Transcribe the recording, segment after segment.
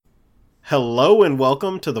Hello and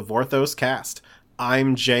welcome to the Vorthos Cast.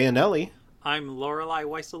 I'm Jay Anelli. I'm Lorelei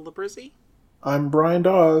Weissel-Labrizzi. I'm Brian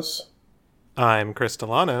Dawes. I'm Chris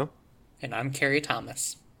Delano. And I'm Carrie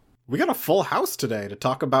Thomas. We got a full house today to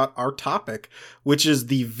talk about our topic, which is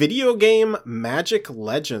the video game Magic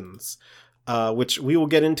Legends, which we will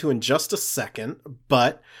get into in just a second.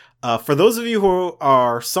 But for those of you who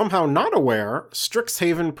are somehow not aware,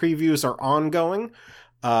 Strixhaven previews are ongoing.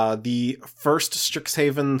 The first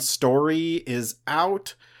Strixhaven story is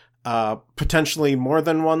out. Potentially more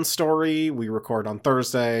than one story. We record on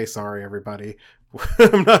Thursday. Sorry, everybody.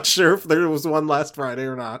 I'm not sure if there was one last Friday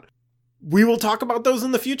or not. We will talk about those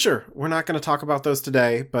in the future. We're not going to talk about those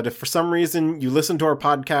today, but if for some reason you listened to our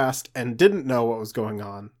podcast and didn't know what was going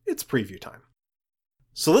on, it's preview time.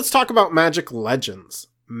 So let's talk about Magic Legends.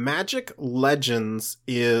 Magic Legends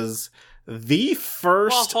is the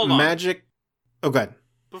first Magic... Oh, go ahead.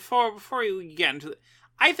 Before you get into it,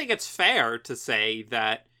 I think it's fair to say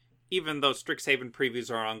that even though Strixhaven previews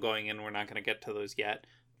are ongoing and we're not going to get to those yet,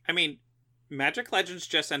 I mean, Magic Legends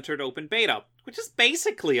just entered open beta, which is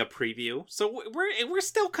basically a preview. So we're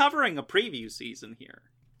still covering a preview season here.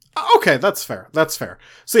 Okay, that's fair. That's fair.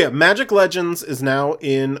 So yeah, Magic Legends is now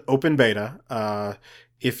in open beta.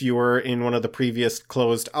 If you were in one of the previous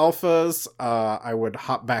closed alphas, I would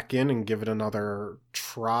hop back in and give it another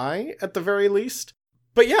try at the very least.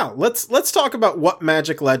 But yeah, let's talk about what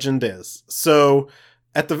Magic Legend is. So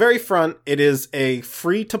at the very front, it is a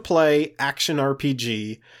free-to-play action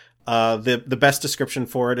RPG. The best description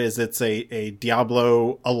for it is it's a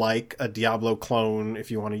Diablo-alike, a Diablo clone,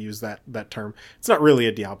 if you want to use that term. It's not really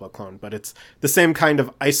a Diablo clone, but it's the same kind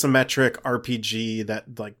of isometric RPG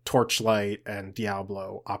that like Torchlight and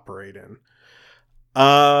Diablo operate in.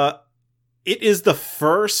 It is the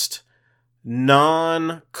first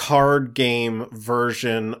non-card game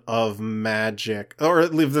version of Magic, or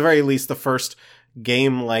at the very least the first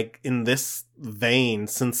game like in this vein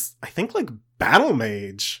since I think like Battle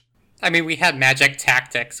Mage. I mean, we had Magic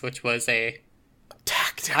Tactics, which was a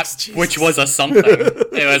something.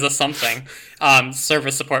 It was a something.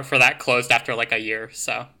 Service support for that closed after like a year.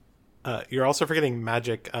 So you're also forgetting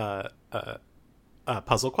Magic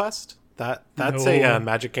Puzzle Quest. That's a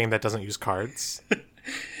Magic game that doesn't use cards.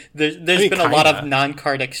 There's been a lot of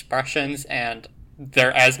non-card expressions, and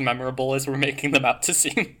they're as memorable as we're making them out to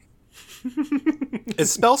seem.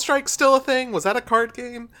 Is Spell Strike still a thing? Was that a card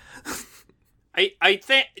game? I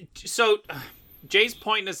think so. Jay's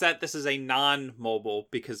point is that this is a non-mobile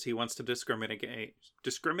because he wants to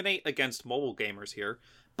discriminate against mobile gamers here.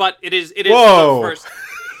 But it is the first.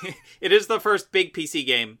 It is the first big PC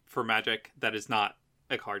game for Magic that is not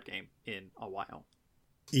a card game in a while.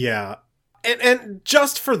 Yeah. And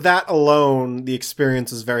just for that alone, the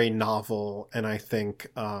experience is very novel, and I think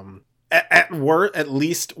at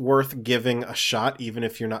least worth giving a shot, even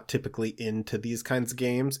if you're not typically into these kinds of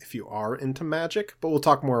games, if you are into Magic. But we'll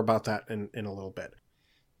talk more about that in a little bit.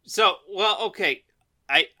 So, well, okay.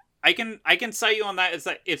 I can sell you on that is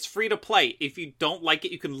that it's free to play. If you don't like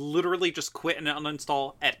it, you can literally just quit and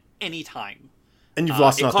uninstall at any time. And you've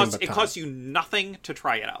lost nothing but time. It costs you nothing to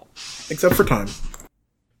try it out. Except for time.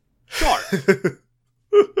 Sure.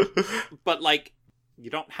 But, like, you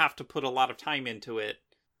don't have to put a lot of time into it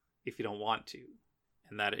if you don't want to.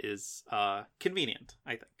 And that is convenient,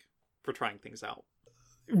 I think, for trying things out.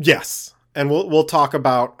 Yes. And we'll talk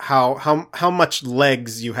about how much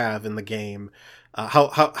legs you have in the game.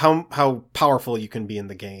 How powerful you can be in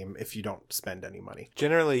the game if you don't spend any money.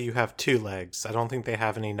 Generally, you have 2 legs. I don't think they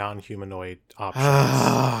have any non-humanoid options.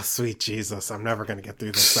 Ah, sweet Jesus. I'm never going to get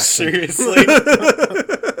through this section. seriously.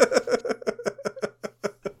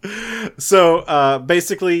 So,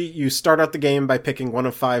 basically, you start out the game by picking one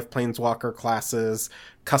of 5 Planeswalker classes,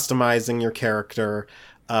 customizing your character.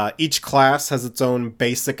 Each class has its own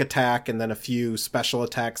basic attack and then a few special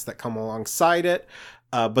attacks that come alongside it.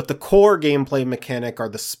 But the core gameplay mechanic are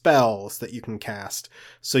the spells that you can cast.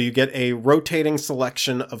 So you get a rotating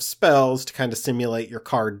selection of spells to kind of simulate your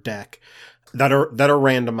card deck that are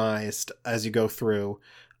randomized as you go through.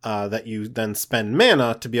 That you then spend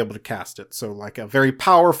mana to be able to cast it. So like a very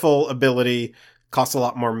powerful ability costs a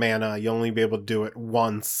lot more mana. You'll only be able to do it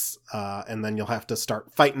once, and then you'll have to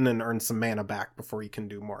start fighting and earn some mana back before you can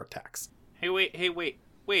do more attacks. Hey,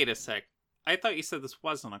 wait a sec. I thought you said this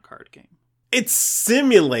wasn't a card game. It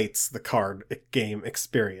simulates the card game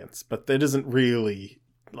experience, but it isn't really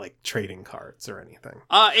like trading cards or anything.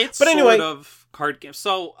 It's sort of card game.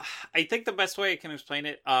 So I think the best way I can explain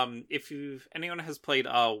it, if anyone has played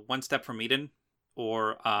One Step from Eden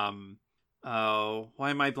or why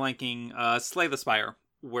am I blanking? Slay the Spire.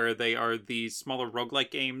 where they are these smaller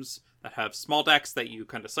roguelike games that have small decks that you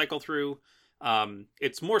kind of cycle through.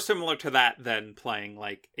 It's more similar to that than playing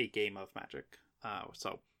like a game of Magic.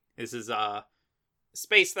 So this is a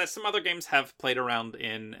space that some other games have played around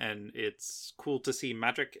in, and it's cool to see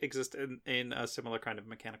Magic exist in a similar kind of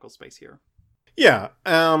mechanical space here. Yeah,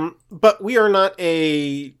 but we are not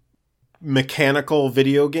a mechanical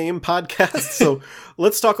video game podcast, so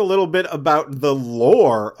let's talk a little bit about the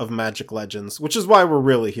lore of Magic Legends, which is why we're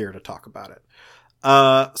really here to talk about it.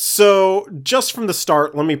 So just from the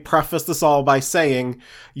start, let me preface this all by saying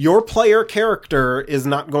your player character is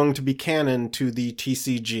not going to be canon to the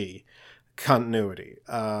TCG continuity.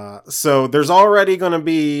 So there's already going to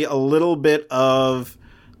be a little bit of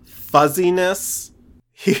fuzziness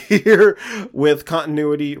here with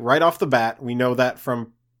continuity right off the bat. We know that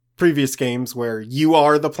from previous games where you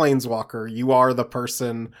are the planeswalker, you are the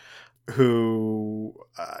person who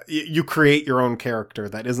you create your own character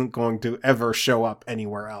that isn't going to ever show up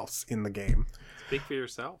anywhere else in the game. Speak for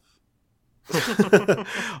yourself.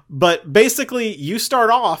 But basically, you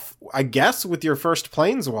start off, I guess, with your first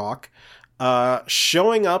planeswalk,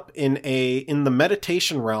 showing up in the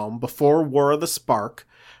meditation realm before War of the Spark,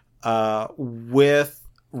 with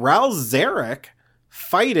Ral Zarek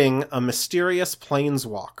fighting a mysterious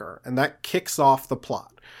planeswalker, and that kicks off the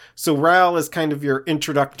plot. So Ral is kind of your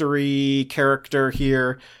introductory character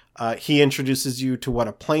here. He introduces you to what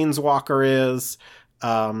a planeswalker is.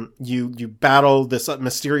 You battle this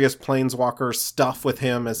mysterious planeswalker stuff with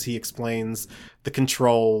him as he explains the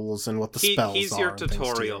controls and what the spells are. He's your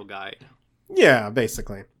tutorial guide. Yeah,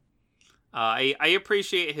 basically. I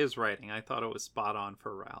appreciate his writing. I thought it was spot on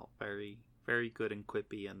for Ral. Very, very good and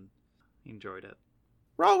quippy, and enjoyed it.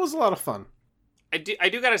 Ral was a lot of fun. I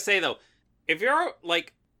do gotta say though, if you're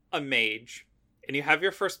like a mage and you have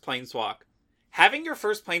your first planeswalk, having your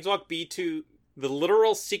first planeswalk be to the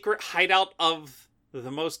literal secret hideout of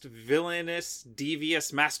the most villainous,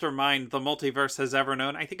 devious mastermind the multiverse has ever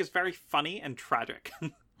known, I think is very funny and tragic.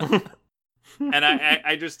 And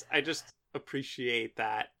I just appreciate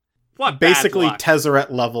that. What basically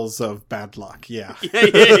Tezzeret levels of bad luck, yeah.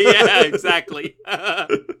 yeah, exactly.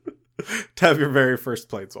 To have your very first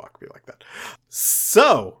planeswalk be like that.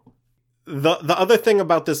 So, the other thing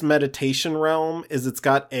about this meditation realm is it's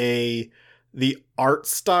got the art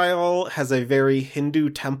style has a very Hindu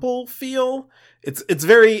temple feel. It's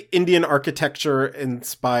very Indian architecture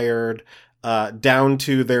inspired, down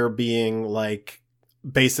to there being like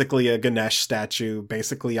basically a Ganesh statue,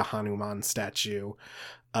 basically a Hanuman statue,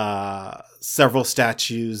 several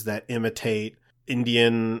statues that imitate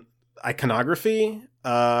Indian iconography.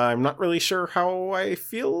 I'm not really sure how I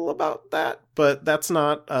feel about that, but that's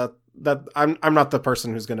not that I'm not the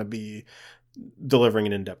person who's going to be delivering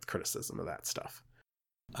an in-depth criticism of that stuff.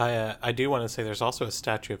 I do want to say there's also a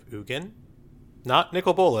statue of Ugin, not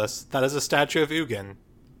Nicol Bolas. That is a statue of Ugin.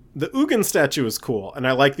 The Ugin statue is cool, and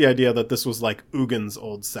I like the idea that this was like Ugin's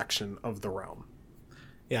old section of the realm.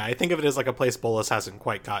 Yeah, I think of it as like a place Bolas hasn't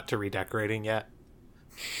quite got to redecorating yet.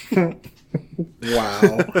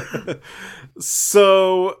 Wow.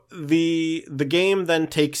 So the game then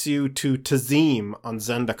takes you to Tazeem on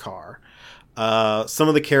Zendikar. Some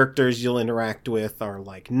of the characters you'll interact with are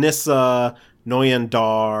like Nissa, Noyan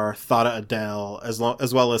Dar, Thada Adel, as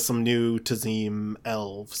well as some new Tazeem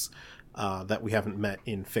elves that we haven't met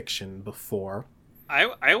in fiction before.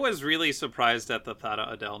 I was really surprised at the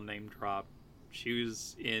Thada Adel name drop.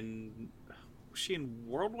 Was she in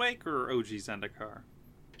Worldwake or OG Zendikar?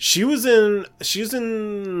 She was in,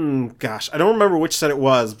 gosh, I don't remember which set it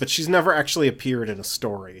was, but she's never actually appeared in a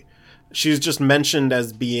story. She's just mentioned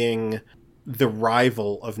as being the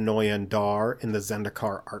rival of Noyan Dar in the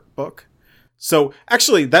Zendikar art book. So,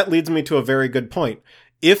 actually, that leads me to a very good point.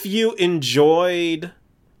 If you enjoyed,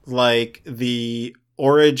 like, the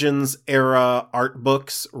Origins era art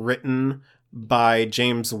books written by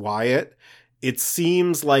James Wyatt, it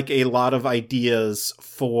seems like a lot of ideas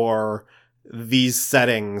for these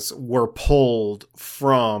settings were pulled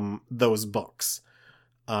from those books,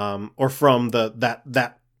 or from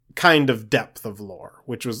that kind of depth of lore,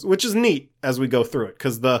 which is neat as we go through it,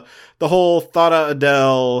 because the whole Thada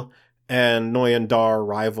Adel and Noyan Dar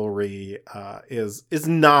rivalry is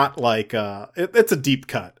not like it's a deep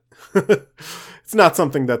cut. It's not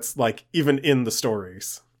something that's like even in the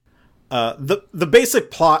stories. The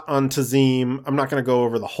basic plot on Tazeem, I'm not going to go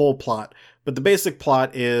over the whole plot, but the basic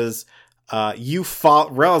plot is Ral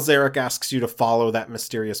Zarek asks you to follow that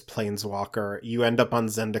mysterious planeswalker. You end up on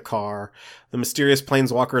Zendikar. The mysterious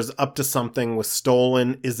planeswalker is up to something with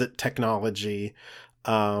stolen Izzet technology,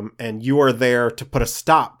 and you are there to put a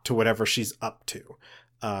stop to whatever she's up to.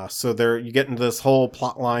 So there you get into this whole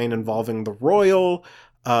plot line involving the Royal,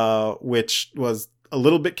 which was a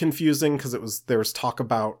little bit confusing because there was talk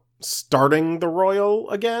about starting the Royal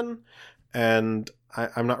again, and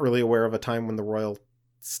I'm not really aware of a time when the Royal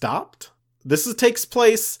stopped. Takes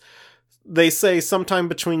place, they say, sometime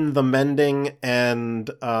between the Mending and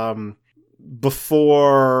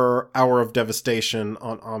before Hour of Devastation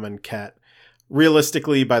on Amonkhet.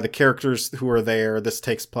 Realistically, by the characters who are there, this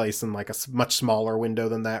takes place in like a much smaller window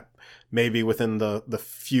than that, maybe within the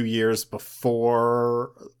few years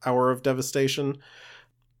before Hour of Devastation.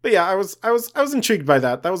 But yeah, I was intrigued by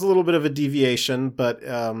that. That was a little bit of a deviation, but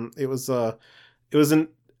it was a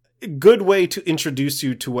good way to introduce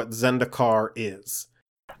you to what Zendikar is.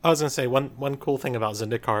 I was gonna say one cool thing about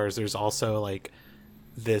Zendikar is there's also like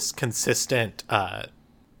this consistent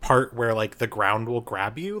part where like the ground will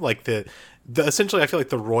grab you, like the essentially I feel like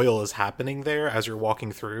the Royal is happening there as you're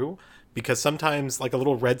walking through, because sometimes like a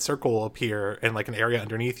little red circle will appear in like an area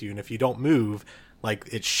underneath you, and if you don't move, like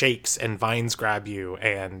it shakes and vines grab you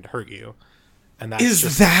and hurt you. And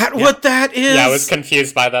that's what that is? Yeah, I was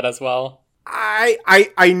confused by that as well.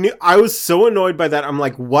 I knew, I was so annoyed by that. I'm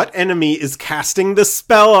like, what enemy is casting this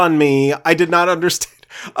spell on me? I did not understand.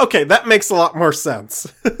 Okay, that makes a lot more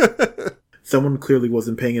sense. Someone clearly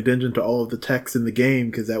wasn't paying attention to all of the text in the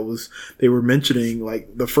game, because they were mentioning,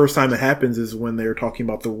 like, the first time it happens is when they're talking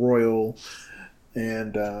about the Royal,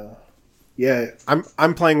 and yeah.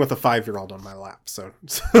 I'm playing with a 5-year-old on my lap, so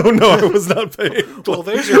no, I was not paying. Well,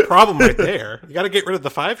 there's your problem right there. You got to get rid of the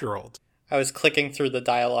 5-year-old. I was clicking through the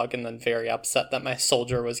dialogue and then very upset that my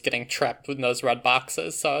soldier was getting trapped in those red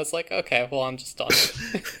boxes. So I was like, okay, well, I'm just done.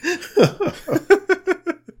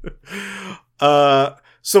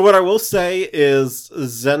 So what I will say is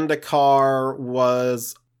Zendikar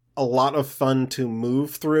was a lot of fun to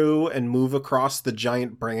move through and move across the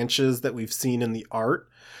giant branches that we've seen in the art.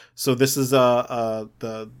 So this is the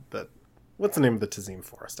what's the name of the Tazim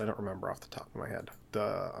forest? I don't remember off the top of my head.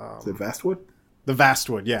 Is it Vastwood? The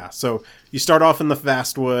Vastwood, yeah. So you start off in the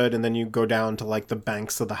Vastwood, and then you go down to like the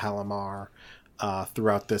banks of the Halimar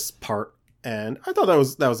throughout this part, and I thought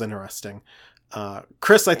that was interesting.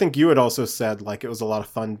 Chris, I think you had also said like it was a lot of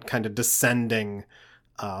fun, kind of descending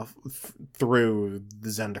through the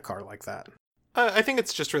Zendikar like that. I think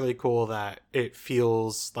it's just really cool that it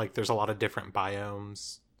feels like there's a lot of different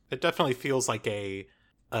biomes. It definitely feels like a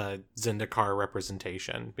Zendikar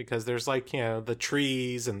representation, because there's like, you know, the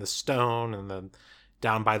trees and the stone and the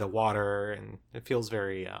down by the water, and it feels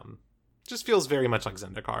very just feels very much like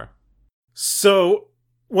Zendikar. So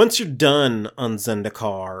once you're done on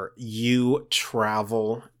Zendikar, you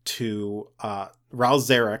travel to Ral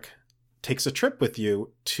Zarek takes a trip with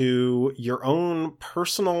you to your own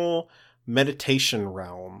personal meditation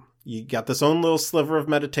realm. You got this own little sliver of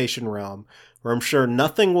meditation realm where I'm sure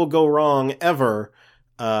nothing will go wrong ever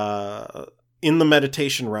in the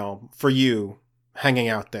meditation realm for you hanging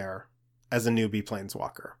out there as a newbie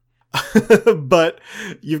planeswalker. But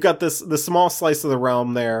you've got this small slice of the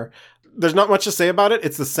realm there. There's not much to say about it.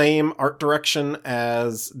 It's the same art direction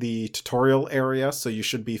as the tutorial area, so you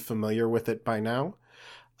should be familiar with it by now.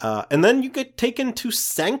 And then you get taken to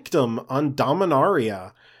Sanctum on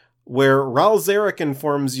Dominaria, where Ral Zarek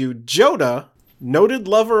informs you Jodah, noted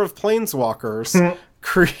lover of planeswalkers,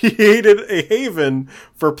 created a haven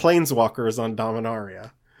for planeswalkers on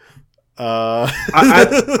Dominaria.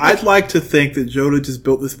 I'd like to think that Jodah just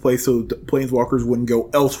built this place so planeswalkers wouldn't go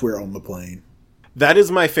elsewhere on the plane. That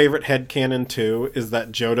is my favorite headcanon too, is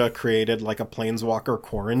that Jodah created like a planeswalker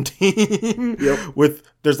quarantine. Yep.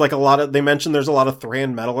 There's like they mentioned there's a lot of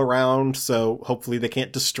Thran metal around, so hopefully they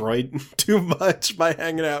can't destroy too much by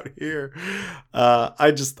hanging out here.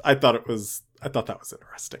 I thought that was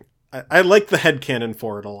interesting. I like the headcanon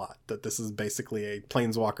for it a lot, that this is basically a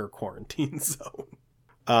planeswalker quarantine zone.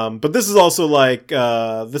 But this is also like,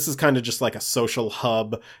 this is kind of just like a social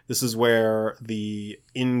hub. This is where the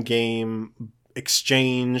in-game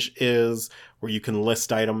exchange is, where you can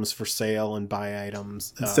list items for sale and buy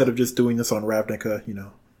items. Instead of just doing this on Ravnica, you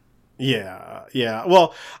know. Yeah.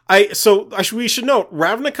 Well, we should note,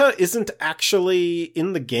 Ravnica isn't actually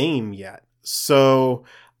in the game yet. So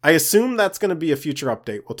I assume that's going to be a future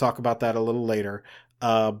update. We'll talk about that a little later.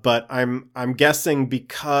 But I'm guessing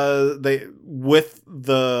because with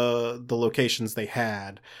the locations they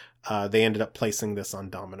had, they ended up placing this on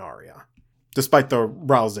Dominaria, despite the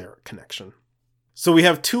Ral Zarek connection. So we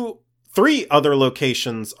have 3 other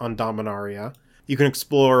locations on Dominaria. You can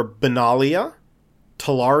explore Benalia,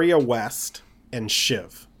 Talaria West, and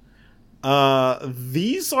Shiv. I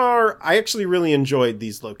actually really enjoyed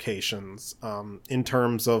these locations, in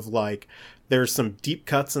terms of like, There's some deep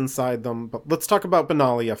cuts inside them, but let's talk about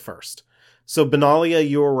Benalia first. So Benalia,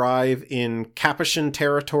 you arrive in Capuchin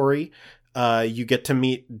territory. You get to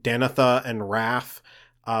meet Danitha and Wrath,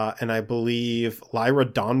 and I believe Lyra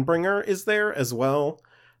Dawnbringer is there as well.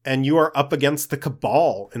 And you are up against the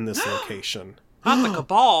Cabal in this location. Not the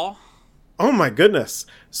Cabal. Oh my goodness.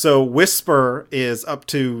 So Whisper is up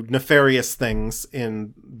to nefarious things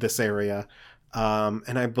in this area.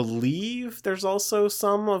 And I believe there's also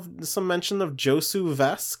some mention of Josu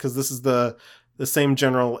Vess, because this is the same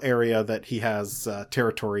general area that he has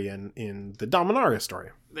territory in the Dominaria story.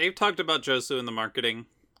 They've talked about Josu in the marketing,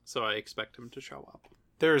 so I expect him to show up.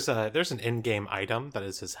 There's an in-game item that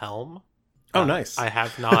is his helm. Oh, nice. I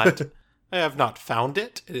have not found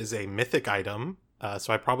it. It is a mythic item,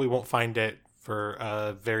 so I probably won't find it for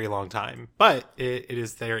a very long time. But it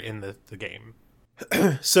is there in the game.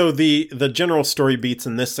 So the general story beats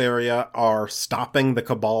in this area are stopping the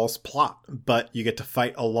Cabal's plot, but you get to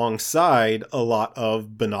fight alongside a lot of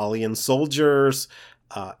Benalian soldiers,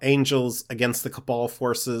 angels against the Cabal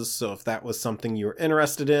forces. So if that was something you were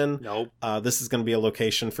interested in, Nope. This is going to be a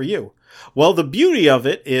location for you. Well, the beauty of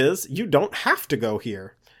it is you don't have to go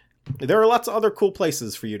here. There are lots of other cool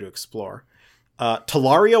places for you to explore.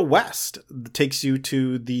 Talaria West takes you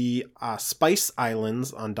to the Spice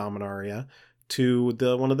Islands on Dominaria, to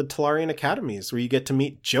one of the Talarian academies, where you get to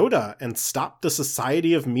meet Joda and stop the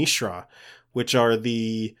Society of Mishra, which are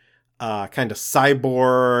the kind of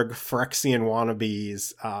cyborg Phyrexian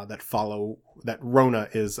wannabes that Rona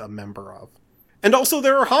is a member of. And also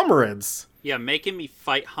there are Homerids. Yeah, making me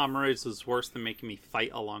fight Homerids was worse than making me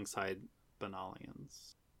fight alongside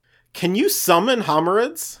Benalians. Can you summon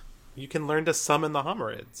Homerids? You can learn to summon the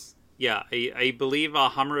Homerids. Yeah, I believe a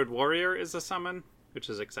Homerid warrior is a summon, which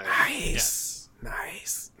is exciting. Nice.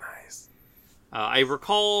 Nice. I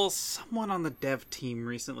recall someone on the dev team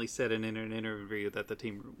recently said in an interview that the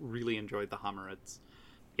team really enjoyed the Homerids.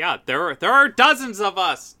 Yeah, there are dozens of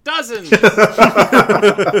us! Dozens!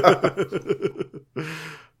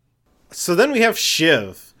 So then we have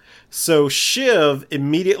Shiv. So Shiv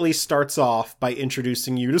immediately starts off by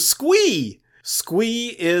introducing you to Squee.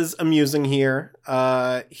 Squee is amusing here.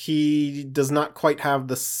 He does not quite have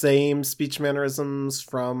the same speech mannerisms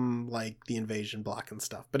from like the invasion block and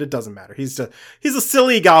stuff, but it doesn't matter. He's a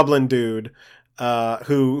silly goblin dude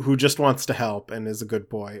who just wants to help and is a good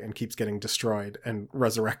boy and keeps getting destroyed and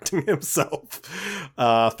resurrecting himself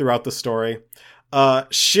throughout the story.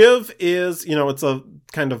 Shiv is, it's a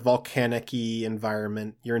kind of volcanic-y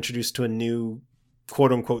environment. You're introduced to a new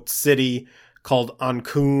quote-unquote city called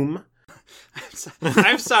Ankum.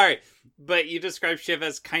 I'm sorry, but you describe Shiv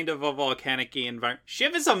as kind of a volcanic-y environment.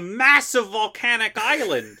 Shiv is a massive volcanic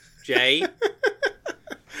island, Jay.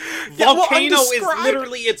 Volcano is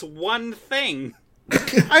literally its one thing.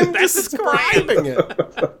 I'm describing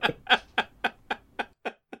it.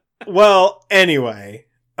 Well, anyway,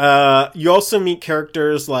 you also meet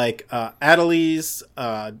characters like Adeles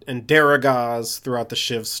and Daragaz throughout the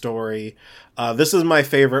Shiv story. This is my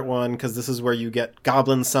favorite one because this is where you get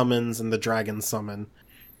goblin summons and the dragon summon.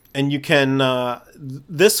 And you can,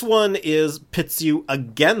 this one pits you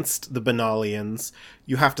against the Benalians.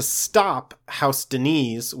 You have to stop House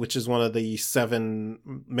Denise, which is one of the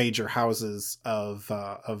 7 major houses of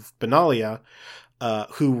Benalia,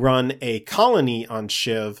 who run a colony on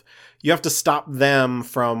Shiv. You have to stop them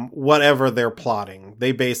from whatever they're plotting.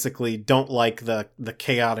 They basically don't like the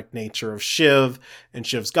chaotic nature of Shiv and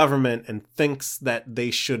Shiv's government and thinks that they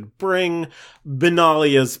should bring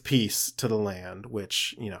Benalia's peace to the land,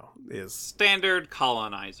 which, is standard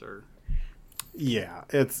colonizer. Yeah,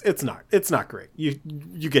 it's not great. You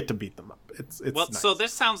get to beat them up. It's well, nice. So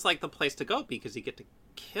this sounds like the place to go because you get to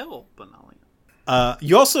kill Benalia.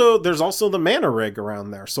 There's also the mana rig around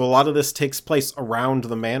there. So a lot of this takes place around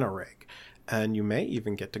the mana rig, and you may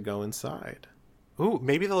even get to go inside. Ooh,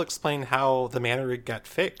 maybe they'll explain how the mana rig got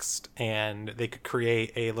fixed and they could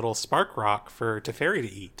create a little spark rock for Teferi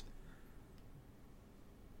to eat.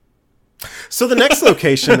 So the next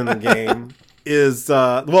location in the game is,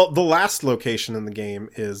 the last location in the game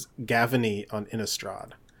is Gavany on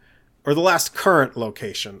Innistrad. Or the last current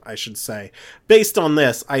location, I should say. Based on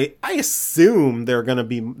this, I assume they're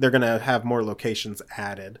gonna have more locations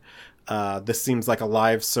added. This seems like a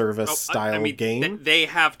live service style game. They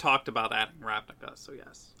have talked about adding Ravnica, so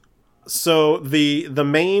yes. So the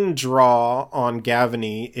main draw on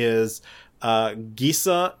Gavany is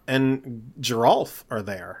Gisa and Geralf are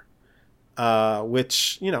there.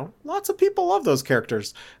 Which, lots of people love those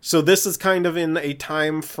characters. So this is kind of in a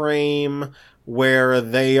time frame where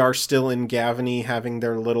they are still in Gavany having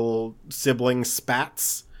their little sibling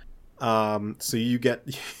spats. So you get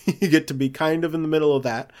you get to be kind of in the middle of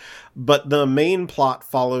that. But the main plot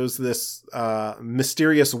follows this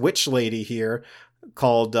mysterious witch lady here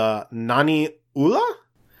called Nani Ula?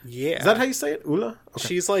 Yeah. Is that how you say it? Ula? Okay.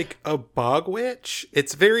 She's like a bog witch.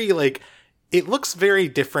 It's very like, it looks very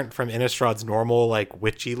different from Innistrad's normal like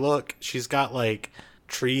witchy look. She's got like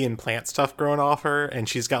tree and plant stuff growing off her, and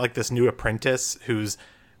she's got like this new apprentice who's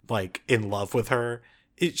like in love with her.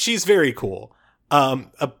 She's very cool.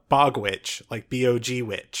 A bog witch, like B-O-G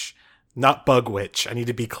witch, not bug witch. I need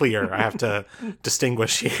to be clear. I have to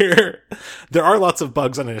distinguish here. There are lots of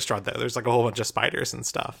bugs on Innistrad though. There's like a whole bunch of spiders and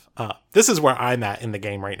stuff. This is where I'm at in the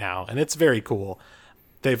game right now, and it's very cool.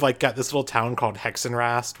 They've like got this little town called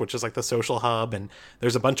Hexenrast, which is like the social hub, and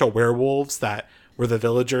there's a bunch of werewolves that were the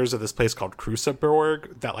villagers of this place called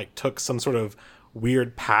Cruciborg that like took some sort of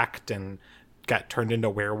weird pact and got turned into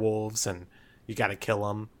werewolves, and you got to kill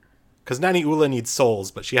them. Because Nani Ula needs souls,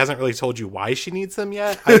 but she hasn't really told you why she needs them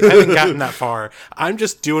yet. I haven't gotten that far. I'm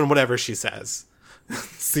just doing whatever she says.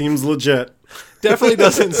 Seems legit. Definitely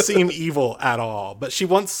doesn't seem evil at all, but she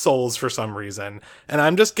wants souls for some reason, and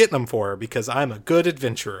I'm just getting them for her because I'm a good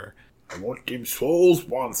adventurer. I want them souls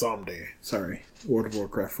one someday. Sorry, World of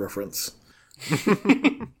Warcraft reference.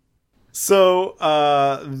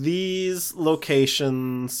 So these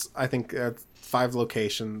locations, I think 5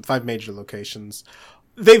 major locations,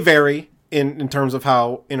 they vary in terms of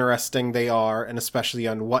how interesting they are, and especially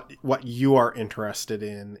on what you are interested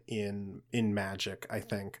in Magic, I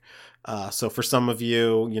think. So for some of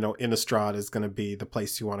you, Innistrad is going to be the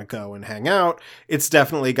place you want to go and hang out. It's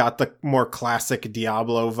definitely got the more classic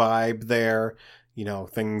Diablo vibe there.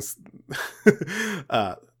 Things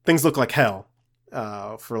things look like hell,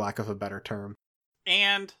 for lack of a better term.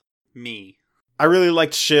 And me. I really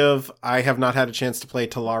liked Shiv. I have not had a chance to play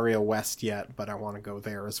Talaria West yet, but I want to go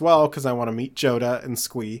there as well because I want to meet Joda and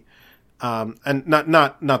Squee. And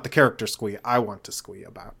not the character Squee. I want to Squee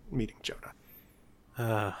about meeting Joda.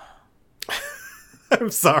 I'm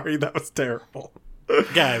sorry, that was terrible.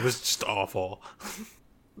 Yeah, it was just awful.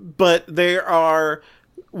 But they are...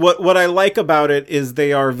 What I like about it is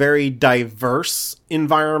they are very diverse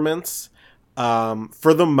environments.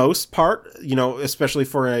 For the most part, especially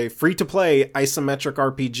for a free-to-play isometric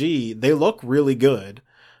RPG, they look really good.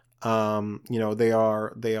 They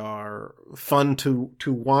are fun to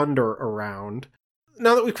wander around.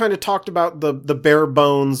 Now that we've kind of talked about the bare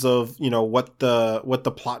bones of, what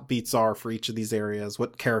the plot beats are for each of these areas,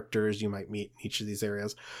 what characters you might meet in each of these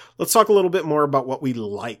areas, let's talk a little bit more about what we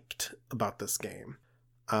liked about this game.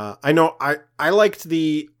 I know I liked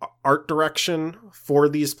the art direction for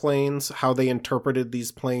these planes, how they interpreted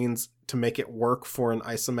these planes to make it work for an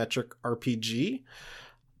isometric RPG.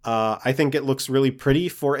 I think it looks really pretty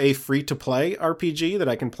for a free-to-play RPG that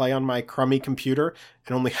I can play on my crummy computer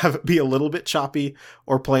and only have it be a little bit choppy,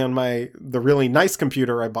 or play on the really nice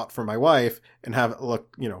computer I bought for my wife and have it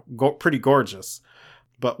look, pretty gorgeous.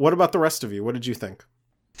 But what about the rest of you? What did you think?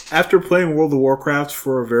 After playing World of Warcraft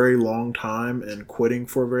for a very long time and quitting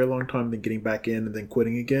for a very long time, then getting back in and then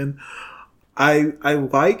quitting again, I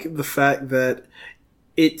like the fact that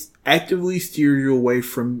it actively steers you away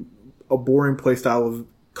from a boring playstyle of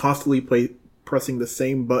constantly pressing the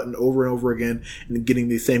same button over and over again and getting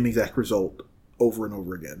the same exact result over and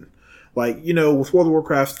over again. Like, with World of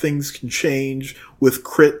Warcraft, things can change with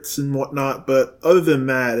crits and whatnot, but other than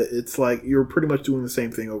that, it's like you're pretty much doing the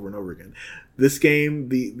same thing over and over again. This game,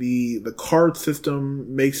 the card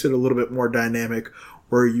system makes it a little bit more dynamic,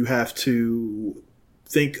 where you have to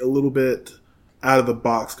think a little bit out of the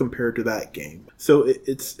box compared to that game. So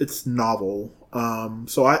it's novel.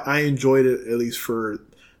 So I enjoyed it, at least for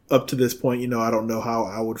up to this point. I don't know how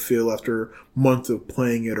I would feel after months of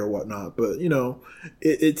playing it or whatnot, but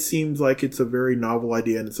it seems like it's a very novel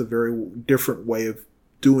idea, and it's a very different way of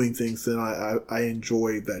doing things, and I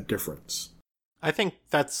enjoy that difference. I think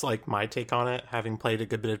that's like my take on it, having played a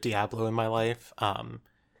good bit of Diablo in my life,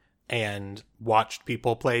 and watched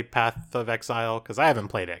people play Path of Exile, because I haven't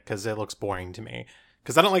played it because it looks boring to me.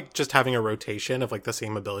 Because I don't like just having a rotation of like the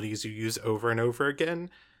same abilities you use over and over again.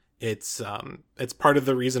 It's part of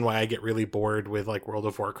the reason why I get really bored with like World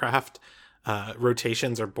of Warcraft.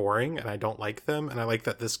 Rotations are boring and I don't like them, and I like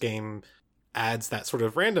that this game adds that sort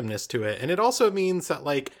of randomness to it. And it also means that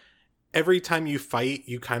like every time you fight,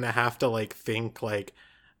 you kind of have to like think like,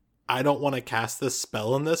 I don't want to cast this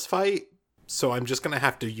spell in this fight, so I'm just going to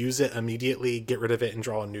have to use it immediately, get rid of it, and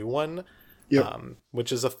draw a new one. Yep.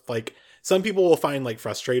 Which is like, some people will find like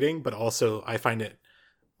frustrating, but also I find it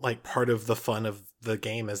like part of the fun of the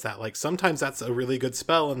game is that like sometimes that's a really good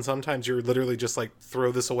spell, and sometimes you're literally just like,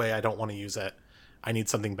 throw this away, I don't want to use it, I need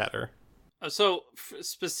something better.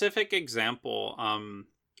 Specific example,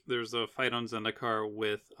 there's a fight on Zendikar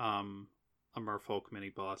with a merfolk mini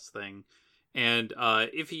boss thing, and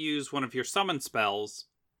if you use one of your summon spells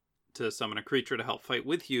to summon a creature to help fight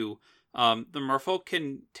with you, the merfolk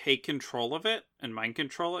can take control of it and mind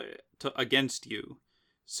control it against you.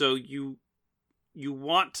 So you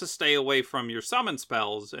want to stay away from your summon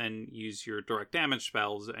spells and use your direct damage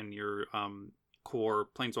spells and your core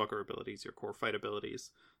planeswalker abilities, your core fight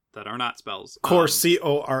abilities that are not spells. Core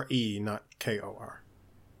Core, not Kor.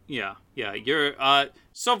 Yeah. You're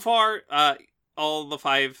so far all the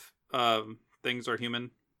 5 things are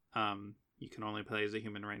human. You can only play as a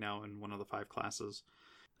human right now in one of the 5 classes.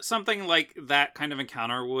 Something like that kind of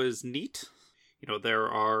encounter was neat. There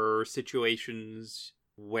are situations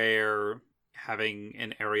where having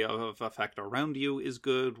an area of effect around you is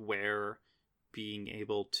good, where being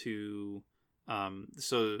able to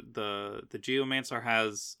so the Geomancer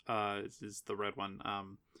has is the red one,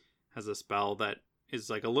 has a spell that is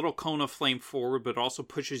like a little cone of flame forward, but also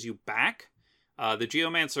pushes you back. The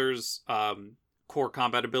Geomancer's core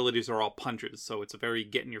combat abilities are all punches, so it's a very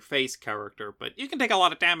get-in-your-face character, but you can take a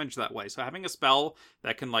lot of damage that way. So having a spell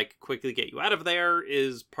that can like quickly get you out of there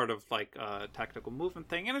is part of like a tactical movement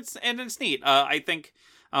thing, and it's neat. I think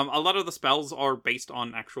a lot of the spells are based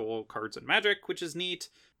on actual cards in Magic, which is neat.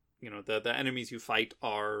 The enemies you fight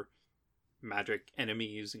are magic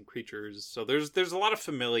enemies and creatures, so there's a lot of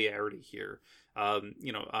familiarity here.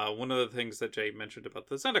 One of the things that Jay mentioned about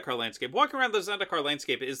the Zendikar landscape, walking around the Zendikar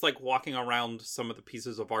landscape is like walking around some of the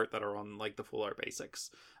pieces of art that are on like the full art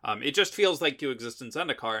basics. It just feels like you exist in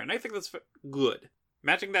Zendikar, and I think that's good.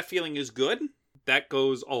 Matching that feeling is good. That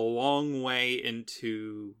goes a long way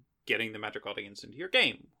into getting the Magic audience into your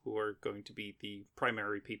game, who are going to be the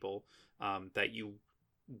primary people that you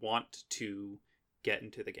want to get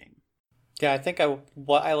into the game. Yeah, I think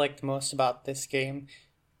what I liked most about this game,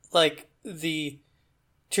 like the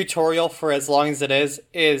tutorial, for as long as it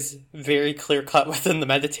is very clear cut within the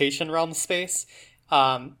meditation realm space.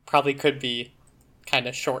 Probably could be kind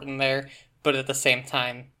of shortened there, but at the same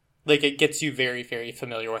time, like it gets you very, very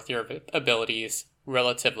familiar with your abilities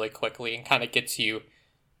relatively quickly and kind of gets you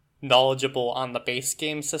knowledgeable on the base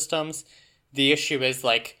game systems. The issue is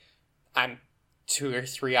like I'm 2 or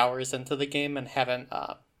 3 hours into the game and haven't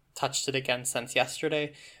touched it again since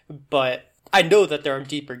yesterday, but I know that there are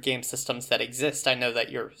deeper game systems that exist. I know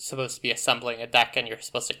that you're supposed to be assembling a deck and you're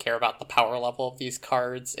supposed to care about the power level of these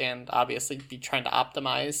cards and obviously be trying to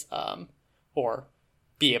optimize or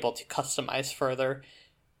be able to customize further.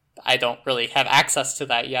 I don't really have access to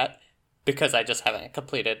that yet because I just haven't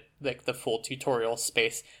completed like the full tutorial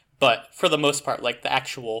space, but for the most part, like the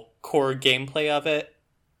actual core gameplay of it,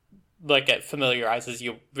 like it familiarizes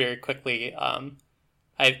you very quickly.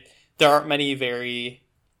 There aren't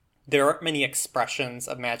many expressions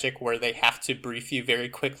of Magic where they have to brief you very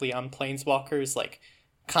quickly on planeswalkers. Like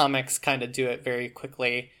comics kind of do it very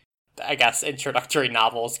quickly. I guess introductory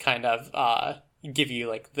novels kind of give you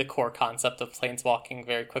like the core concept of planeswalking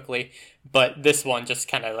very quickly, but this one just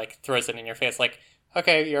kind of like throws it in your face, like,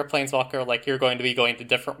 okay, you're a planeswalker, like you're going to be going to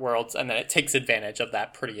different worlds, and then it takes advantage of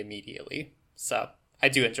that pretty immediately. So I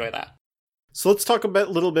do enjoy that. So let's talk a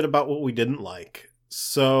little bit about what we didn't like.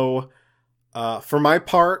 So for my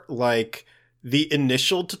part, like the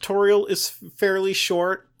initial tutorial is fairly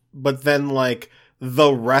short, but then like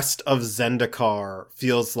the rest of Zendikar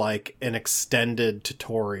feels like an extended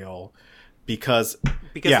tutorial because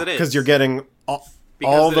you're getting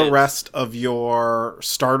all the rest of your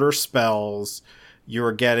starter spells.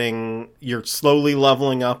 You're slowly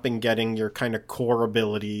leveling up and getting your kind of core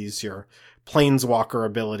abilities, your planeswalker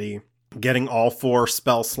ability, getting all 4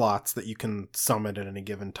 spell slots that you can summon at any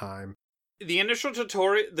given time. The initial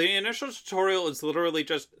tutorial is literally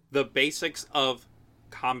just the basics of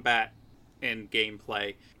combat and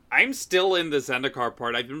gameplay. I'm still in the Zendikar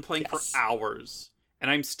part. I've been playing for hours, and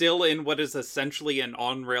I'm still in what is essentially an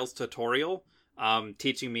on-rails tutorial,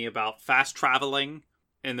 teaching me about fast traveling,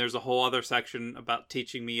 and there's a whole other section about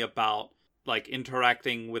teaching me about like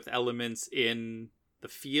interacting with elements in the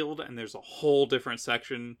field, and there's a whole different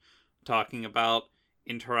section talking about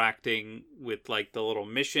interacting with like the little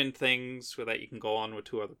mission things so that you can go on with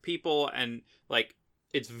 2 other people, and like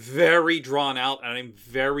it's very drawn out and I'm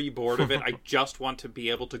very bored of it. I just want to be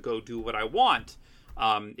able to go do what I want.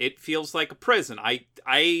 It feels like a prison. I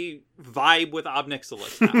vibe with Ob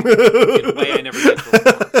Nixilis now in a way I never did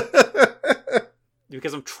before.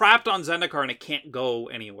 Because I'm trapped on Zendikar and I can't go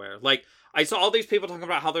anywhere. Like I saw all these people talking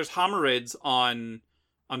about how there's Homerids on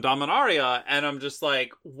Dominaria, and I'm just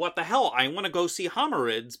like, what the hell? I want to go see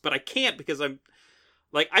Homerids, but I can't because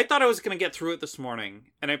Like, I thought I was going to get through it this morning,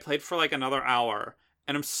 and I played for like another hour,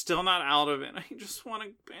 and I'm still not out of it. I just want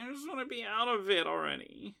to be out of it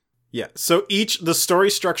already. Yeah, so the story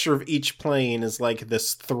structure of each plane is like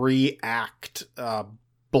this 3-act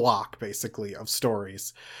block, basically, of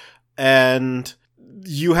stories. And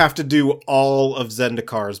you have to do all of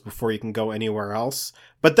Zendikars before you can go anywhere else.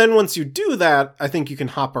 But then once you do that, I think you can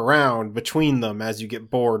hop around between them as you get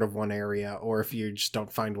bored of one area, or if you just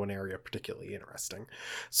don't find one area particularly interesting.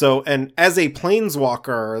 So, and as a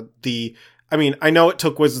planeswalker, I know it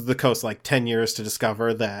took Wizards of the Coast like 10 years to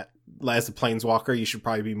discover that as a planeswalker, you should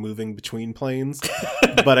probably be moving between planes.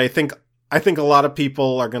 But I think a lot of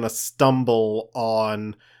people are going to stumble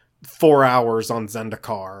on 4 hours on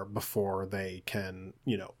Zendikar before they can,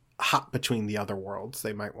 hop between the other worlds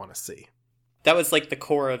they might want to see. That was like the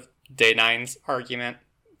core of Day9's argument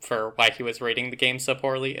for why he was rating the game so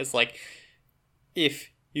poorly, is like,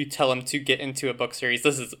 if you tell him to get into a book series,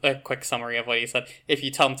 this is a quick summary of what he said, if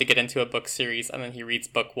you tell him to get into a book series and then he reads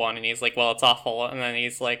book 1 and he's like, well, it's awful, and then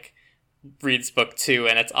he's like, reads book 2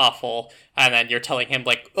 and it's awful, and then you're telling him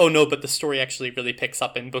like, oh no, but the story actually really picks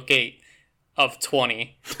up in book 8 of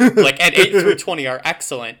 20, like, and 8 through 20 are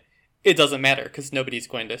excellent, it doesn't matter, because nobody's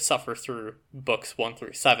going to suffer through books 1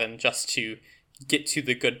 through 7 just to get to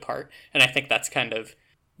the good part. And I think that's kind of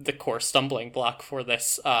the core stumbling block for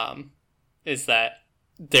this, is that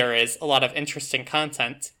there is a lot of interesting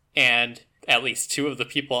content, and at least 2 of the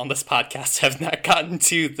people on this podcast have not gotten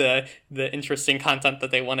to the interesting content that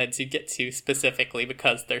they wanted to get to, specifically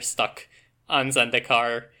because they're stuck on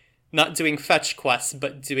Zendikar, not doing fetch quests,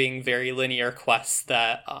 but doing very linear quests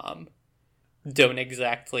that don't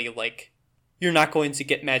exactly, like, you're not going to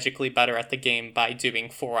get magically better at the game by doing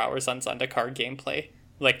 4 hours on Zendikar gameplay.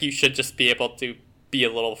 Like, you should just be able to be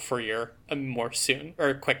a little freer more soon,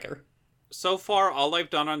 or quicker. So far, all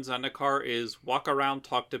I've done on Zendikar is walk around,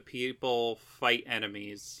 talk to people, fight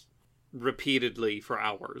enemies repeatedly for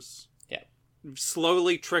hours. Yeah.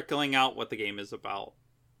 Slowly trickling out what the game is about.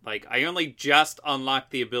 Like, I only just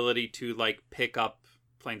unlocked the ability to, like, pick up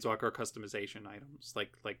Planeswalker customization items,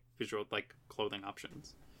 like visual, like, clothing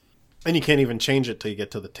options. And you can't even change it till you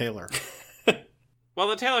get to the tailor. Well,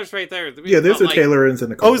 the tailor's right there. Yeah, there's a tailor in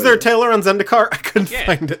Zendikar. Oh, is there a tailor on Zendikar? I couldn't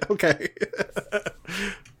find it. Okay.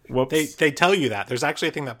 Whoops. They tell you that. There's actually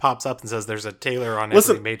a thing that pops up and says there's a tailor on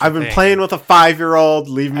Listen, every major I've been thing. playing with a 5-year-old.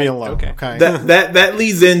 Leave me alone. Okay. That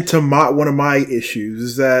leads into one of my issues,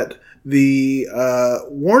 is that the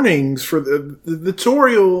warnings for the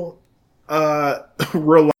tutorial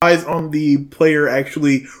relies on the player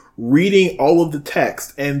actually reading all of the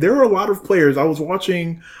text. And there are a lot of players. I was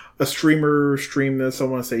watching a streamer stream this, I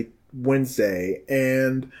want to say Wednesday,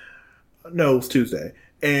 and no, it was Tuesday.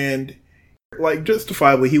 And like,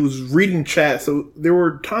 justifiably, he was reading chat, so there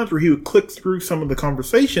were times where he would click through some of the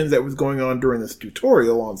conversations that was going on during this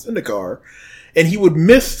tutorial on Zendikar, and he would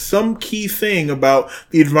miss some key thing about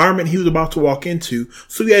the environment he was about to walk into,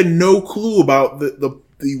 so he had no clue about the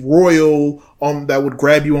royal that would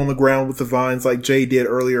grab you on the ground with the vines like Jay did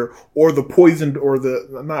earlier, or the poisoned, or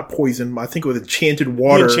the, not poison, I think it was enchanted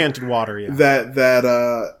water. The enchanted water, yeah.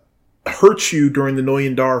 That hurt you during the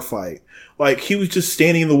Noyandar fight. Like, he was just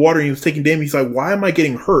standing in the water and he was taking damage. He's like, why am I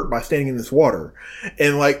getting hurt by standing in this water?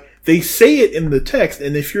 And like, they say it in the text,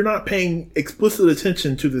 and if you're not paying explicit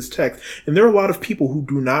attention to this text, and there are a lot of people who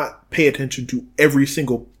do not pay attention to every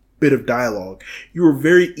single bit of dialogue, you are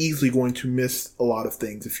very easily going to miss a lot of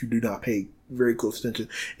things if you do not pay very close attention.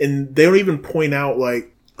 And they don't even point out,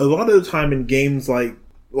 like, a lot of the time in games, like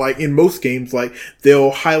in most games, like,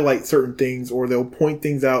 they'll highlight certain things, or they'll point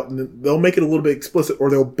things out, and they'll make it a little bit explicit, or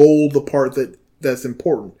they'll bold the part that's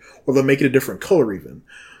important, or they'll make it a different color even.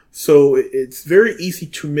 So it's very easy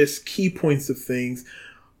to miss key points of things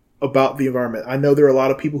about the environment. I know there are a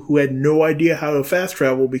lot of people who had no idea how to fast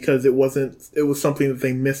travel because it was something that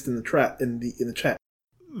they missed in the chat.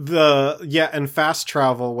 And fast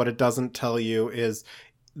travel, what it doesn't tell you is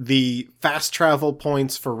the fast travel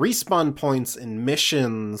points for respawn points in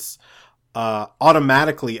missions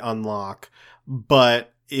automatically unlock,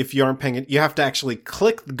 but if you aren't paying it, you have to actually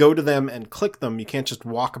go to them and click them. You can't just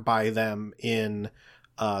walk by them in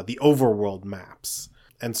the overworld maps.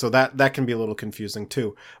 And so that can be a little confusing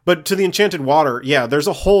too. But to the enchanted water, yeah, there's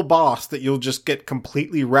a whole boss that you'll just get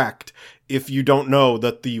completely wrecked if you don't know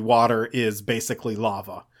that the water is basically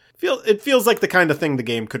lava. It feels like the kind of thing the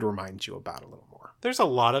game could remind you about a little more. There's a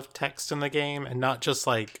lot of text in the game, and not just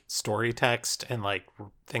like story text and like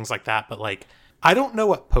things like that, but like, I don't know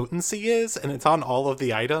what potency is, and it's on all of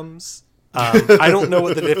the items. I don't know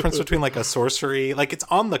what the difference between like a sorcery, like, it's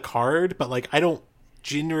on the card, but like, I don't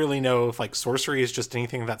generally know if like sorcery is just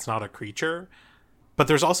anything that's not a creature. but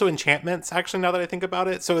there's also enchantments, actually, now that I think about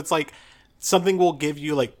it. So it's like something will give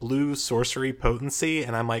you like blue sorcery potency,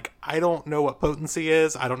 and I'm like, I don't know what potency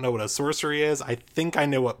is. I don't know what a sorcery is. I think I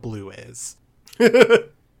know what blue is.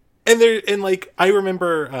 And like, I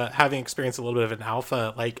remember having experienced a little bit of an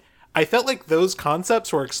alpha. Like, I felt like those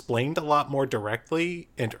concepts were explained a lot more directly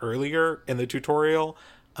and earlier in the tutorial,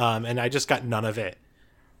 and I just got none of it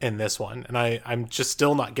in this one, and I'm just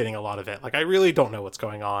still not getting a lot of it. Like, I really don't know what's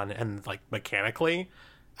going on, and like mechanically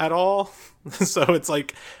at all. So it's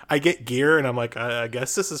like I get gear, and I'm like, I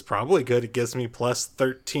guess this is probably good. It gives me plus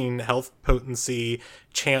 13 health potency,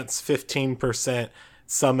 chance 15%,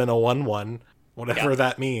 summon a 1/1. Whatever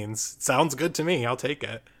that means. Sounds good to me. I'll take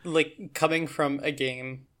it. Like, coming from a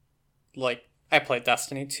game, like, I play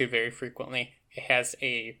Destiny 2 very frequently. It has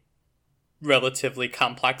a relatively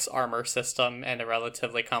complex armor system and a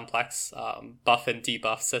relatively complex buff and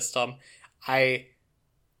debuff system. I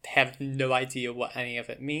have no idea what any of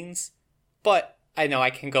it means, but I know I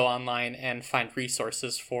can go online and find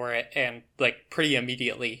resources for it and, like, pretty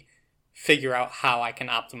immediately figure out how I can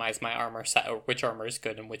optimize my armor set, or which armor is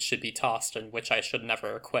good and which should be tossed and which I should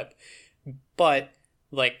never equip. But,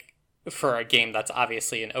 like, for a game that's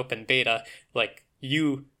obviously an open beta, like,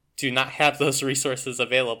 you do not have those resources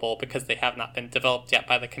available because they have not been developed yet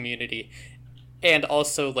by the community. And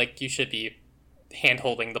also, like, you should be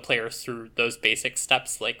hand-holding the players through those basic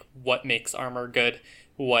steps, like what makes armor good,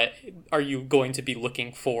 what are you going to be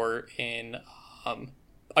looking for in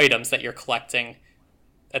items that you're collecting,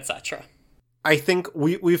 etc. I think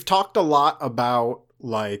we've talked a lot about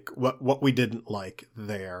like what we didn't like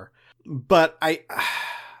there, but I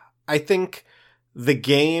think the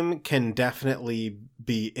game can definitely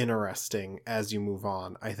be interesting as you move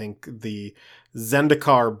on. I think the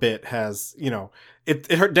Zendikar bit has, you know, it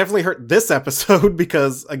definitely hurt this episode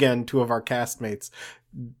because, again, two of our castmates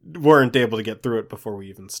weren't able to get through it before we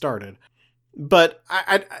even started. But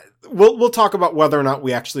we'll talk about whether or not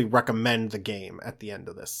we actually recommend the game at the end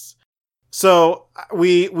of this. So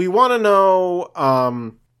we want to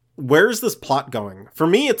know, where's this plot going? For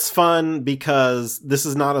me, it's fun because this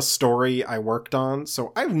is not a story I worked on,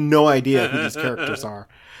 so I have no idea who these characters are.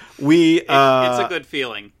 It's a good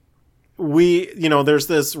feeling. There's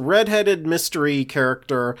this redheaded mystery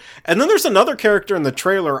character, and then there's another character in the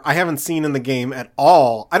trailer I haven't seen in the game at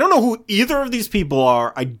all. I don't know who either of these people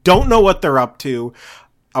are. I don't know what they're up to.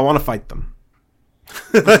 I want to fight them.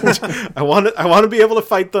 I want to be able to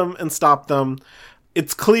fight them and stop them.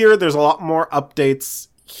 It's clear there's a lot more updates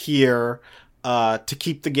here to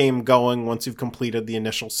keep the game going once you've completed the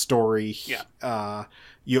initial story. Yeah.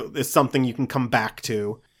 It's something you can come back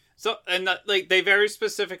to. So, and like they very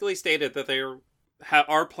specifically stated that there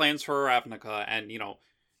are plans for Ravnica, and, you know,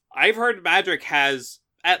 I've heard Magic has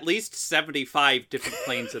at least 75 different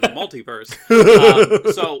planes in the multiverse.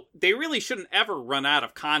 So they really shouldn't ever run out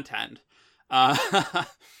of content. But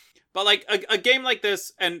like a game like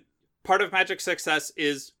this, and part of Magic's success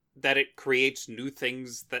is that it creates new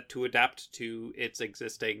things that to adapt to its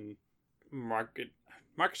existing market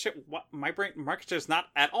share. What market share is not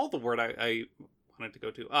at all the word I wanted to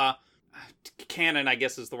go to. Canon, I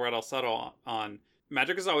guess, is the word I'll settle on.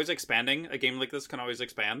 Magic is always expanding. A game like this can always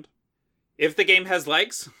expand. If the game has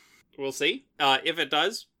legs, we'll see. If it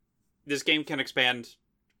does, this game can expand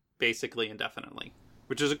basically indefinitely,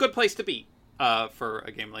 which is a good place to be for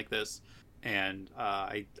a game like this. And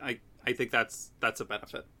I think that's a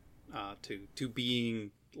benefit to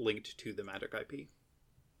being linked to the Magic IP.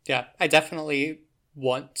 Yeah, I definitely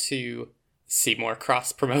want to see more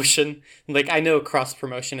cross-promotion. Like, I know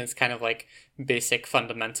cross-promotion is kind of like basic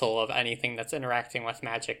fundamental of anything that's interacting with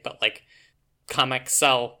Magic, but like comics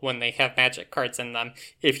sell when they have Magic cards in them.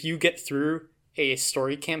 If you get through a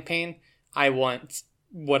story campaign, I want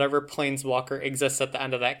whatever Planeswalker exists at the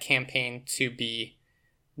end of that campaign to be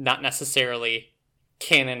not necessarily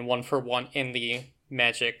canon 1-for-1 in the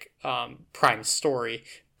Magic Prime story,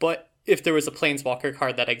 but if there was a Planeswalker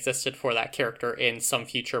card that existed for that character in some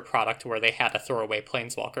future product where they had a throwaway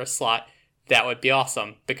Planeswalker slot, that would be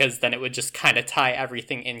awesome, because then it would just kind of tie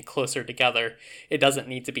everything in closer together. It doesn't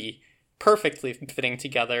need to be perfectly fitting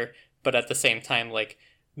together, but at the same time, like,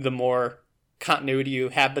 the more continuity you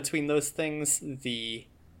have between those things,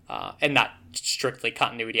 and not strictly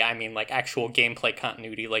continuity, I mean like actual gameplay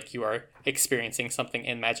continuity, like you are experiencing something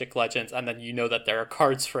in Magic Legends, and then you know that there are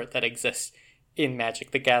cards for it that exist in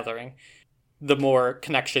Magic the Gathering. The more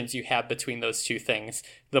connections you have between those two things,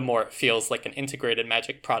 the more it feels like an integrated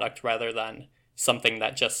Magic product rather than something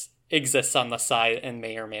that just exists on the side and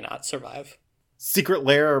may or may not survive. Secret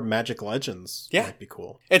Lair Magic Legends might be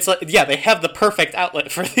cool. It's like, yeah, they have the perfect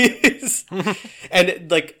outlet for these. And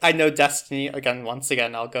like, I know Destiny, again, once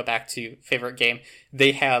again, I'll go back to favorite game.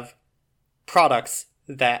 They have products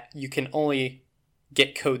that you can only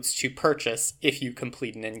get codes to purchase if you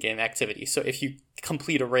complete an in-game activity. So if you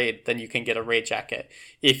complete a raid, then you can get a raid jacket.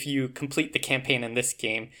 If you complete the campaign in this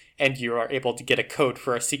game and you are able to get a code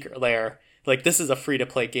for a secret lair, like, this is a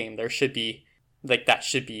free-to-play game. There should be, like, that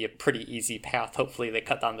should be a pretty easy path. Hopefully they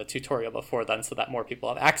cut down the tutorial before then so that more people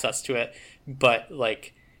have access to it. But,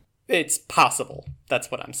 like, it's possible. That's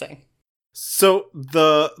what I'm saying. So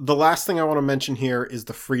the last thing I want to mention here is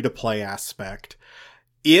the free-to-play aspect.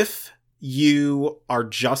 If you are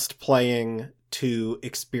just playing to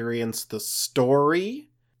experience the story,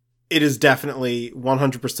 it is definitely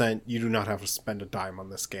 100% you do not have to spend a dime on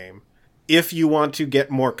this game. If you want to get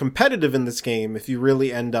more competitive in this game, if you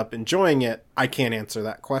really end up enjoying it, I can't answer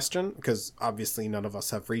that question because obviously none of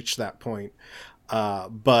us have reached that point.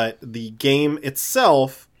 But the game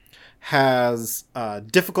itself has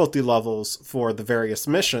difficulty levels for the various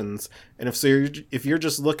missions, and if you're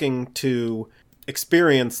just looking to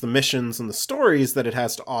experience the missions and the stories that it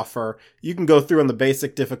has to offer, you can go through on the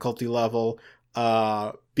basic difficulty level,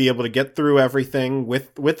 be able to get through everything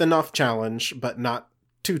with enough challenge, but not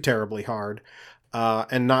too terribly hard,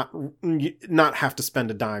 and not have to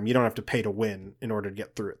spend a dime. You don't have to pay to win in order to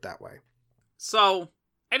get through it that way. So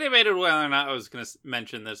I debated whether or not I was going to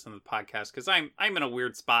mention this in the podcast because I'm in a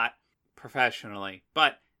weird spot professionally,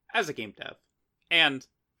 but as a game dev and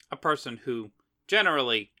a person who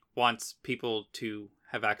generally wants people to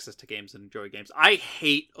have access to games and enjoy games, I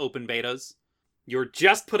hate open betas. You're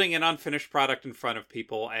just putting an unfinished product in front of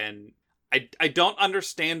people, and I don't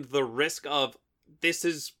understand the risk of this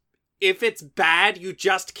is, if it's bad, you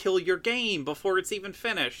just kill your game before it's even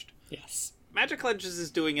finished. Yes. Magic Legends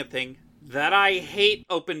is doing a thing that I hate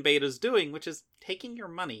open betas doing, which is taking your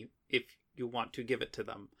money if you want to give it to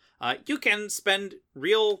them. You can spend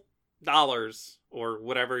real dollars or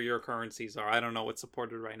whatever your currencies are. I don't know what's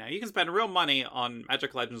supported right now. You can spend real money on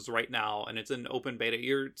Magic Legends right now, and it's an open beta.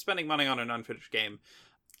 You're spending money on an unfinished game.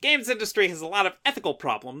 Games industry has a lot of ethical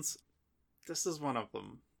problems. This is one of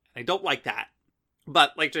them. I don't like that.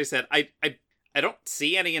 But like Jay said, I don't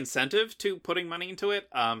see any incentive to putting money into it.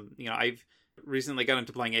 I've recently got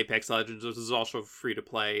into playing Apex Legends, which is also free to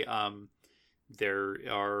play. There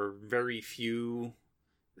are very few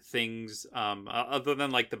things other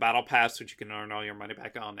than like the battle pass, which you can earn all your money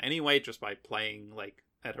back on anyway just by playing like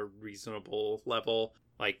at a reasonable level.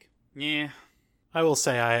 Like, yeah. I will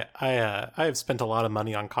say I have spent a lot of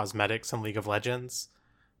money on cosmetics in League of Legends,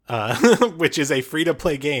 which is a free to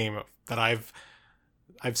play game that I've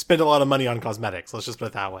spent a lot of money on cosmetics. Let's just put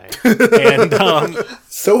it that way. And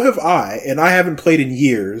so have I, and I haven't played in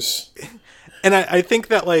years. And I think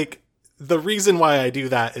that like the reason why I do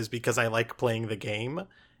that is because I like playing the game.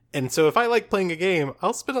 And so if I like playing a game,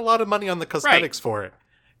 I'll spend a lot of money on the cosmetics for it.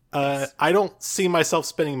 Yes. I don't see myself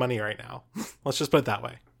spending money right now. Let's just put it that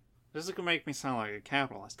way. This is going to make me sound like a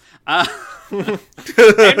capitalist. I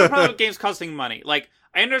have no problem with games costing money. Like,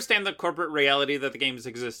 I understand the corporate reality that the games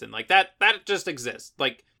exist in. Like, that just exists.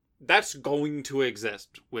 Like, that's going to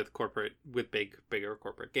exist with bigger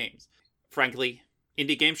corporate games. Frankly,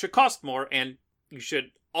 indie games should cost more, and you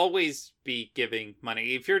should always be giving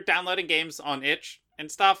money. If you're downloading games on itch and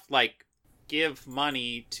stuff, like, give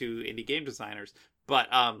money to indie game designers. But,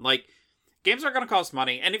 games are going to cost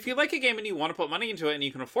money, and if you like a game and you want to put money into it and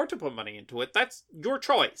you can afford to put money into it, that's your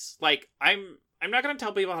choice. Like, I'm not going to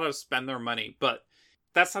tell people how to spend their money, but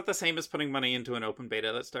that's not the same as putting money into an open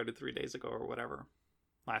beta that started 3 days ago or whatever,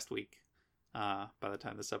 last week, by the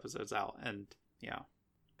time this episode's out, and yeah.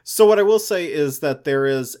 So what I will say is that there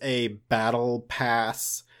is a battle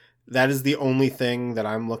pass. That is the only thing that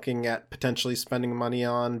I'm looking at potentially spending money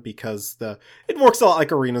on, because it works a lot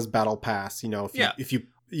like Arena's battle pass. You know, if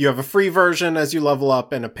you have a free version as you level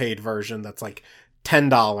up and a paid version that's like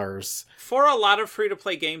 $10. For a lot of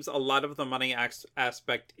free-to-play games, a lot of the money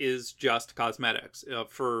aspect is just cosmetics.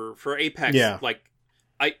 For Apex, yeah.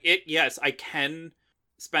 I can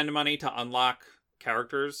spend money to unlock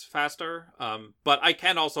characters faster, but I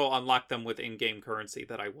can also unlock them with in-game currency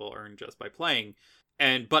that I will earn just by playing.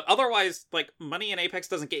 But otherwise, like, money in Apex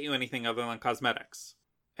doesn't get you anything other than cosmetics.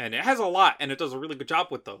 And it has a lot, and it does a really good job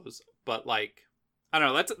with those. But, like, I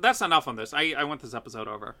don't know, that's enough on this. I want this episode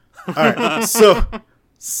over. All right, so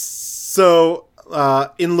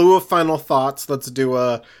in lieu of final thoughts, let's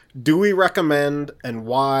do we recommend, and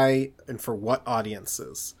why, and for what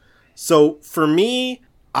audiences? So for me,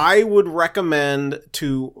 I would recommend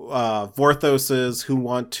to Vorthoses who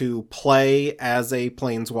want to play as a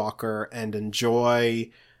planeswalker and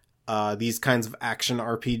enjoy these kinds of action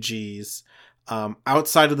RPGs.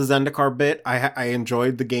 Outside of the Zendikar bit, I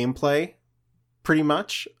enjoyed the gameplay pretty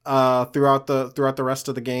much throughout the rest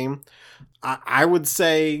of the game. I would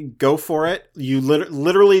say go for it. You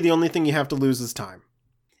literally the only thing you have to lose is time.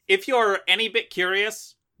 If you're any bit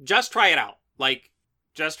curious, just try it out.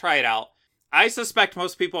 Just try it out. I suspect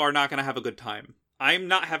most people are not going to have a good time. I'm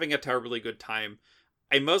not having a terribly good time.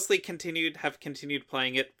 I mostly have continued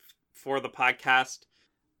playing it for the podcast.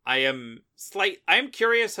 I'm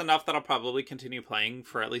curious enough that I'll probably continue playing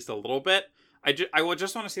for at least a little bit. I would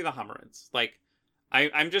just want to see the Homerids.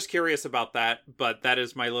 I'm just curious about that, but that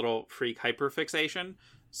is my little freak hyperfixation.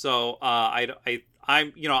 So I'm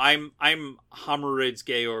Homerids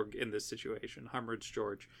Georg in this situation. Homerids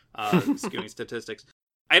George, skewing statistics.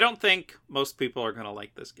 I don't think most people are gonna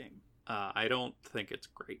like this game. I don't think it's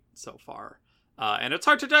great so far, and it's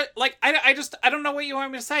hard to judge. I don't know what you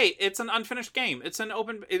want me to say. It's an unfinished game. It's an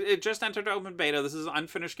open. It just entered open beta. This is an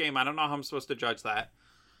unfinished game. I don't know how I'm supposed to judge that.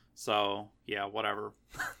 So yeah, whatever.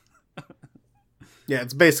 Yeah,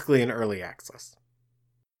 it's basically an early access.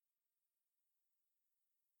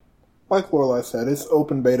 Like Lorelai said, it's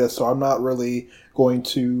open beta, so I'm not really going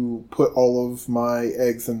to put all of my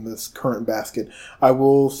eggs in this current basket. I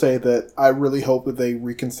will say that I really hope that they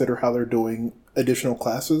reconsider how they're doing additional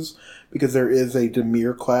classes, because there is a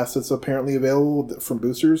Dimir class that's apparently available from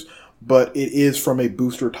boosters, but it is from a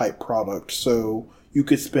booster type product, so you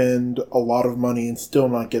could spend a lot of money and still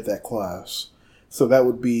not get that class. So that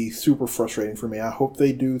would be super frustrating for me. I hope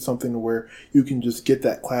they do something where you can just get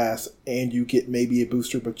that class and you get maybe a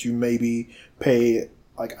booster, but you maybe pay,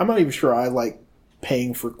 I'm not even sure I like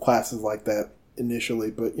paying for classes like that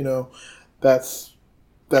initially, but that's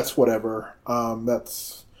whatever.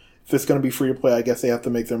 If it's going to be free to play, I guess they have to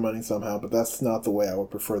make their money somehow, but that's not the way I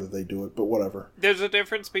would prefer that they do it, but whatever. There's a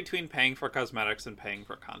difference between paying for cosmetics and paying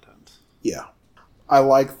for content. Yeah. I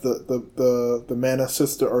like the mana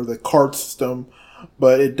system or the card system,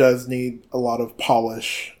 but it does need a lot of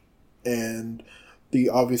polish, and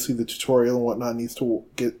obviously the tutorial and whatnot needs to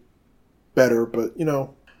get better, but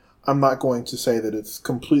I'm not going to say that it's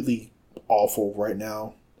completely awful right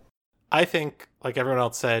now. I think, like everyone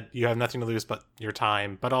else said, you have nothing to lose but your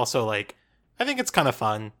time, but also I think it's kind of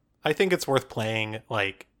fun. I think it's worth playing.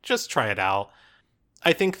 Just try it out.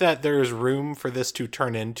 I think that there's room for this to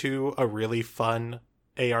turn into a really fun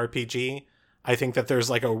ARPG. I think that there's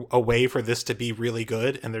a way for this to be really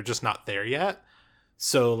good, and they're just not there yet.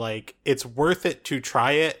 So it's worth it to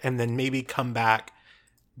try it and then maybe come back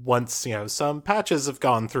once, some patches have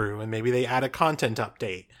gone through and maybe they add a content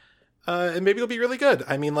update. And maybe it'll be really good.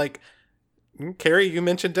 I mean, Carrie, you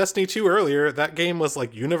mentioned Destiny 2 earlier. That game was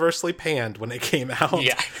universally panned when it came out.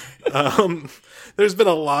 Yeah. There's been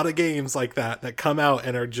a lot of games like that come out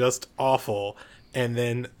and are just awful, and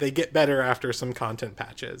then they get better after some content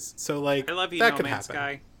patches. So I love you, that No could Man's happen.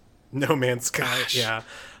 Sky. No Man's Sky. Gosh. Yeah.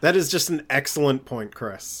 That is just an excellent point,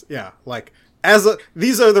 Chris. Yeah,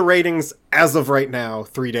 these are the ratings as of right now,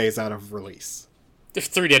 3 days out of release.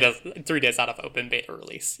 3 days out of open beta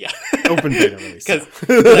release. Yeah. Open beta release. Because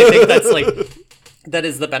I think that's that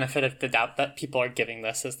is the benefit of the doubt that people are giving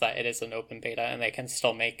this, is that it is an open beta and they can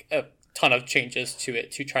still make a ton of changes to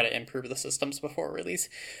it to try to improve the systems before release.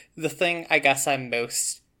 The thing I guess I'm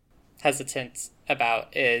most hesitant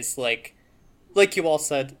about is like you all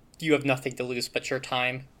said, you have nothing to lose but your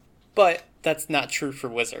time. But that's not true for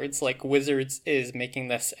Wizards. Wizards is making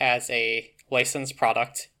this as a licensed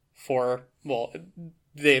product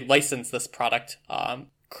they license this product,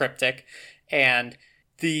 Cryptic, and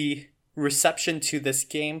the reception to this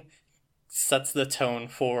game sets the tone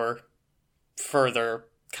for further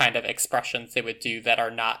kind of expressions they would do that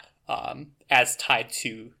are not as tied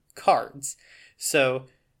to cards. So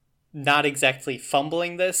not exactly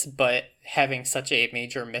fumbling this, but having such a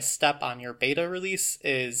major misstep on your beta release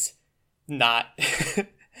is not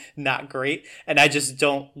not great. And I just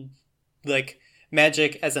don't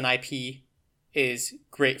Magic as an IP is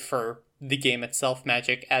great for the game itself.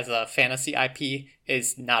 Magic as a fantasy IP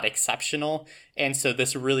is not exceptional. And so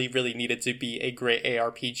this really, really needed to be a great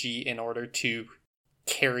ARPG in order to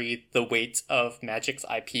carry the weight of Magic's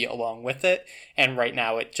IP along with it. And right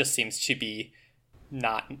now it just seems to be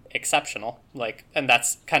not exceptional. And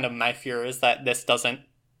that's kind of my fear, is that this doesn't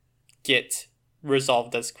get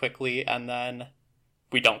resolved as quickly and then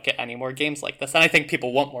we don't get any more games like this. And I think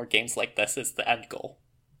people want more games like this is the end goal.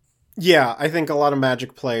 Yeah, I think a lot of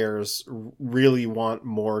Magic players really want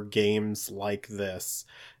more games like this.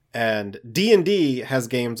 And D&D has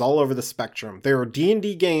games all over the spectrum. There are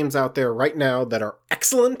D&D games out there right now that are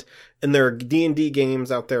excellent, and there are D&D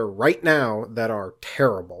games out there right now that are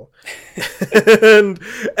terrible.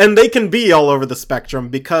 and they can be all over the spectrum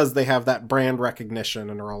because they have that brand recognition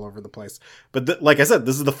and are all over the place. But like I said,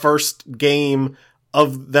 this is the first game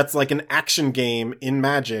that's like an action game in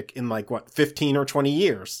Magic in 15 or 20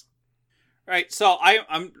 years. All right, so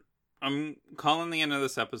I'm calling the end of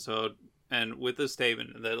this episode and with a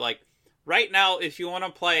statement that, right now, if you want to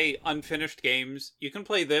play unfinished games, you can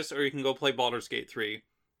play this or you can go play Baldur's Gate 3.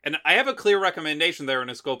 And I have a clear recommendation there, and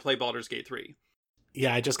it's go play Baldur's Gate 3.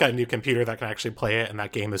 Yeah, I just got a new computer that can actually play it, and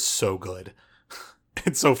that game is so good.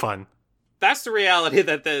 It's so fun. That's the reality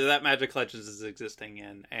that Magic Legends is existing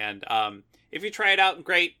in. And if you try it out,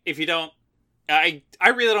 great. If you don't, I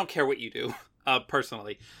really don't care what you do,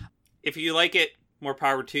 personally. If you like it, more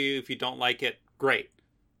power to you. If you don't like it, great.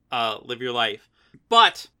 Live your life.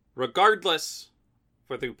 But regardless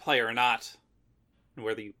whether you play or not, and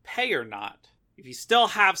whether you pay or not, if you still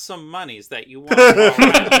have some monies that you want to throw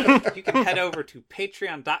around, you can head over to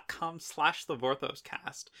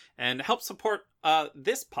patreon.com/thevorthoscast and help support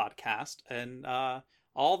this podcast and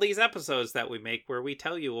all these episodes that we make where we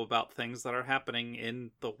tell you about things that are happening in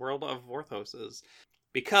the world of Vorthoses.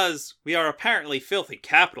 Because we are apparently filthy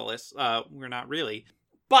capitalists. We're not really.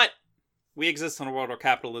 But we exist in a world where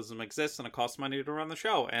capitalism exists and it costs money to run the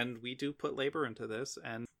show. And we do put labor into this.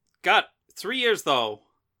 And God, 3 years though.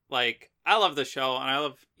 I love the show and I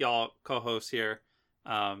love y'all co-hosts here.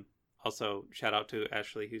 Also, shout out to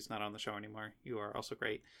Ashley, who's not on the show anymore. You are also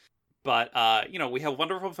great. But, we have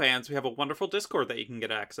wonderful fans. We have a wonderful Discord that you can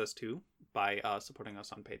get access to by supporting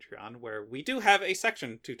us on Patreon, where we do have a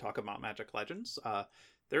section to talk about Magic Legends.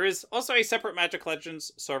 There is also a separate Magic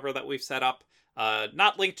Legends server that we've set up.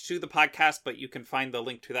 Not linked to the podcast, but you can find the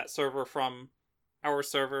link to that server from our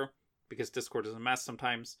server, because Discord is a mess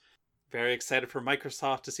sometimes. Very excited for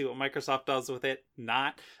Microsoft to see what Microsoft does with it.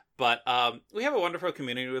 Not. But we have a wonderful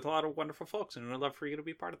community with a lot of wonderful folks, and we'd love for you to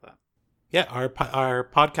be part of that. Yeah, our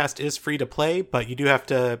podcast is free to play, but you do have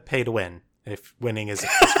to pay to win, if winning is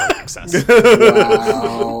for access.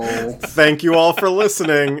 Wow. Thank you all for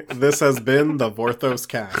listening. This has been the Vorthos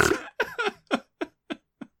Cast.